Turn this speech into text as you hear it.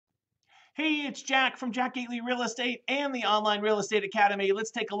Hey, it's Jack from Jack Gately Real Estate and the Online Real Estate Academy.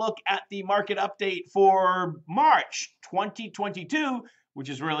 Let's take a look at the market update for March 2022, which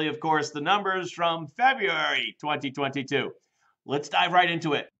is really, of course, the numbers from February 2022. Let's dive right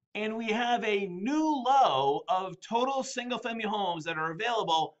into it. And we have a new low of total single-family homes that are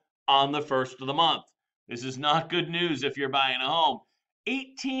available on the first of the month. This is not good news if you're buying a home.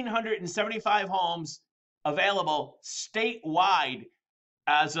 1,875 homes available statewide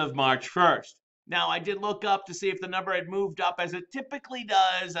as of March 1st. Now, I did look up to see if the number had moved up as it typically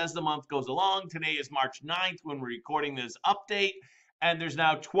does as the month goes along. Today is March 9th when we're recording this update, and there's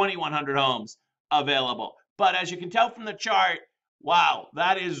now 2,100 homes available. But as you can tell from the chart, wow,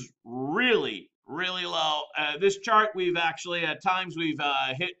 that is really, really low. This chart, we've actually, at times, we've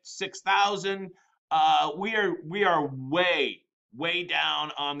hit 6,000. We are way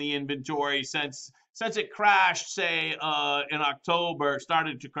down on the inventory since it crashed, say, in October,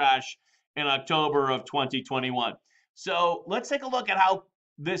 started to crash in October of 2021. So let's take a look at how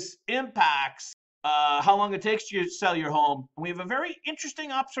this impacts how long it takes you to sell your home. We have a very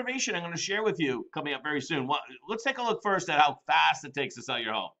interesting observation I'm going to share with you coming up very soon. Let's take a look first at how fast it takes to sell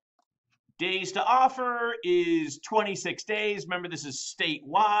your home. Days to offer is 26 days. Remember, this is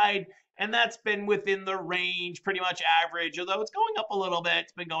statewide, and that's been within the range, pretty much average, although it's going up a little bit.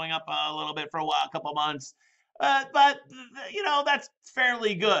 It's been going up a little bit for a while, a couple months. But you know, that's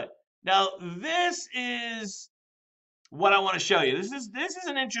fairly good. Now, this is what I want to show you. This is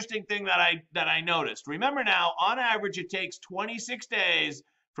an interesting thing that I noticed. Remember now, on average, it takes 26 days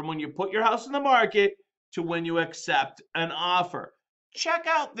from when you put your house in the market to when you accept an offer. Check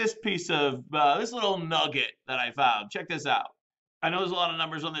out this piece of, this little nugget that I found. Check this out. I know there's a lot of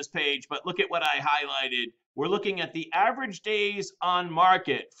numbers on this page, but look at what I highlighted. We're looking at the average days on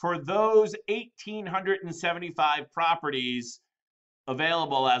market for those 1,875 properties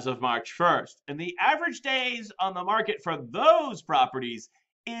available as of March 1st. And the average days on the market for those properties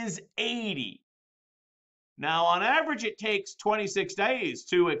is 80. Now, on average, it takes 26 days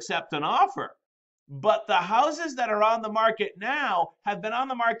to accept an offer. But the houses that are on the market now have been on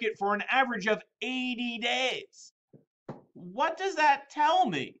the market for an average of 80 days. What does that tell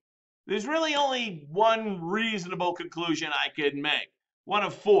me? There's really only one reasonable conclusion I could make. One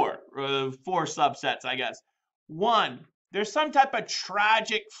of four subsets, I guess. One, there's some type of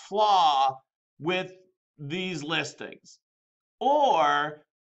tragic flaw with these listings. Or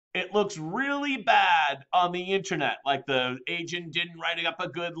it looks really bad on the internet, like the agent didn't write up a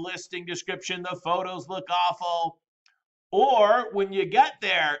good listing description, the photos look awful. Or when you get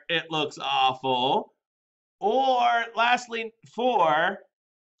there, it looks awful. Or lastly, four,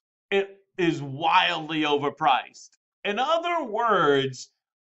 it is wildly overpriced. In other words,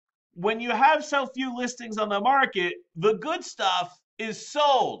 when you have so few listings on the market, the good stuff is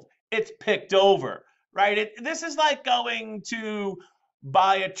sold. It's picked over, right? This is like going to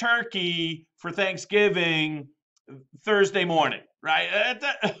buy a turkey for Thanksgiving Thursday morning, right?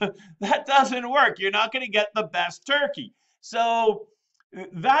 That doesn't work. You're not going to get the best turkey. So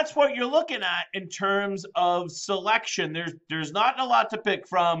that's what you're looking at in terms of selection. There's not a lot to pick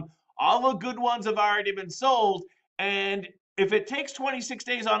from. All the good ones have already been sold. And if it takes 26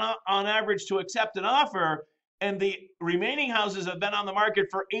 days on average to accept an offer, and the remaining houses have been on the market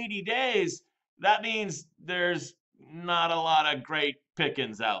for 80 days, that means there's not a lot of great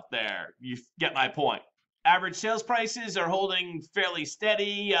pickings out there. You get my point. Average sales prices are holding fairly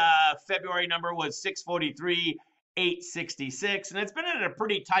steady. February number was 643, 866, and it's been in a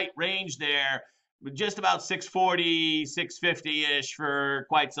pretty tight range there, with just about 640, 650-ish for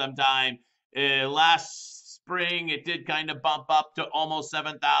quite some time. Last spring, it did kind of bump up to almost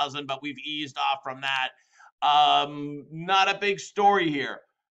 7,000, but we've eased off from that. Not a big story here.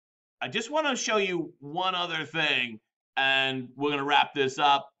 I just want to show you one other thing, and we're going to wrap this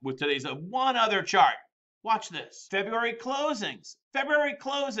up with today's one other chart. Watch this. February closings.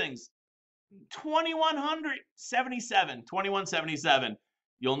 2177.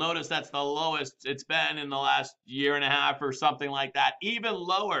 You'll notice that's the lowest it's been in the last year and a half or something like that, even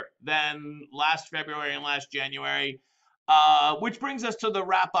lower than last February and last January, which brings us to the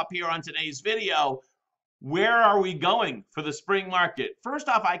wrap up here on today's video. Where are we going for the spring market? First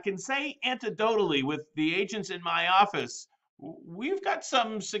off, I can say anecdotally with the agents in my office, we've got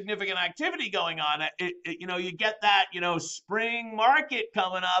some significant activity going on. You know, you get that, spring market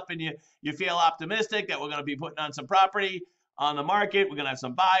coming up, and you feel optimistic that we're going to be putting on some property on the market. We're going to have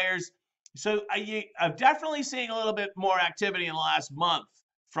some buyers. So I'm definitely seeing a little bit more activity in the last month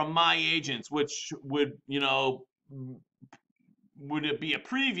from my agents, which would it be a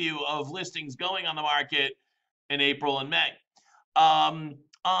preview of listings going on the market in April and May.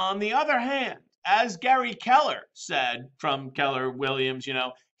 On the other hand, as Gary Keller said from Keller Williams,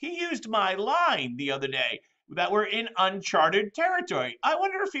 he used my line the other day that we're in uncharted territory. I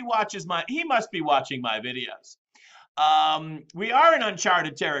wonder if he must be watching my videos. We are in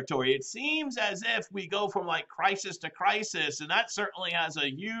uncharted territory. It seems as if we go from like crisis to crisis, and that certainly has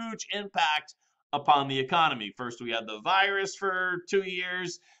a huge impact upon the economy. First, we had the virus for 2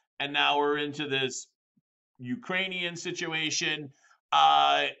 years, and now we're into this Ukrainian situation.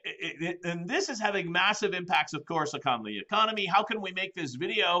 And this is having massive impacts, of course, upon the economy. How can we make this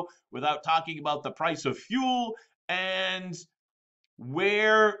video without talking about the price of fuel and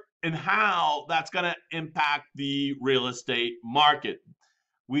where and how that's going to impact the real estate market?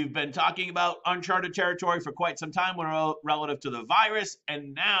 We've been talking about uncharted territory for quite some time relative to the virus,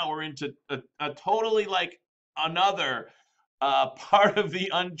 and now we're into a totally like another part of the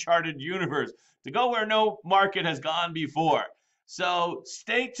uncharted universe to go where no market has gone before. So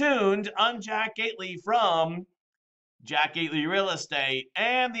stay tuned. I'm Jack Gately from Jack Gately Real Estate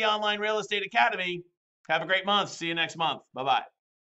and the Online Real Estate Academy. Have a great month. See you next month. Bye-bye.